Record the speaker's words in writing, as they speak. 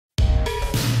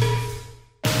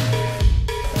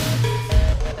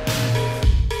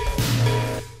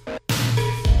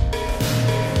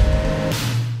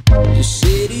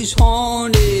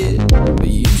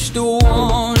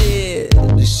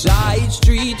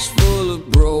streets full of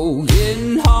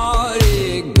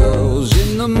broken-hearted girls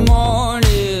in the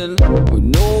morning with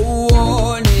no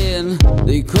warning.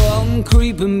 They come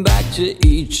creeping back to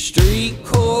each street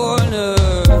corner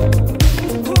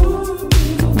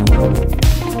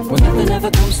when nothing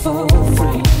ever comes for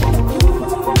free.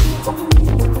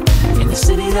 In the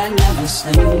city that never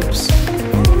sleeps,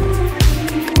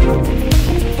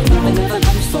 when nothing ever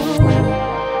comes for free.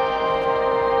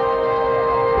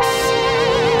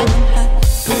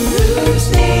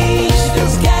 Tuesday, she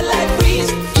feels Cadillac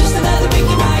breeze, just another week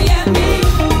in Miami.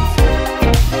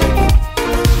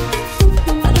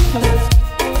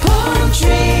 Palm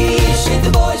trees, shake the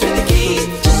boys with the keys,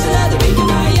 just another week in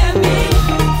Miami.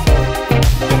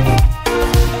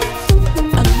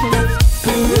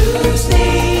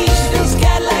 Tuesday, she feels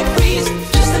Cadillac breeze,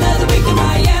 just another week in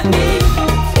Miami.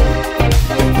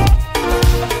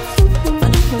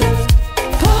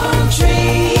 Palm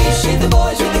trees, shake the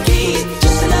boys with the keys.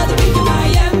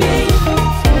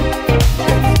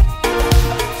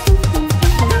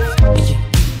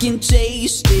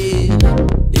 Taste it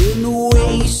in the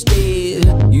wasted.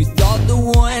 You thought the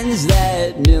ones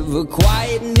that never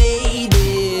quite made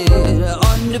it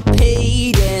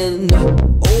underpaid and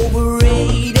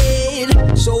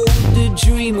overrated. Sold the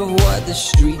dream of what the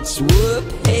streets were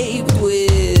paved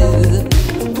with.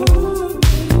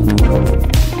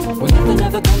 When nothing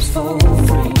ever comes for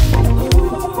free.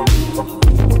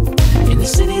 In the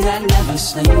city that never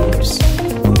sleeps.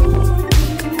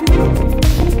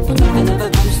 When nothing ever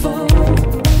comes for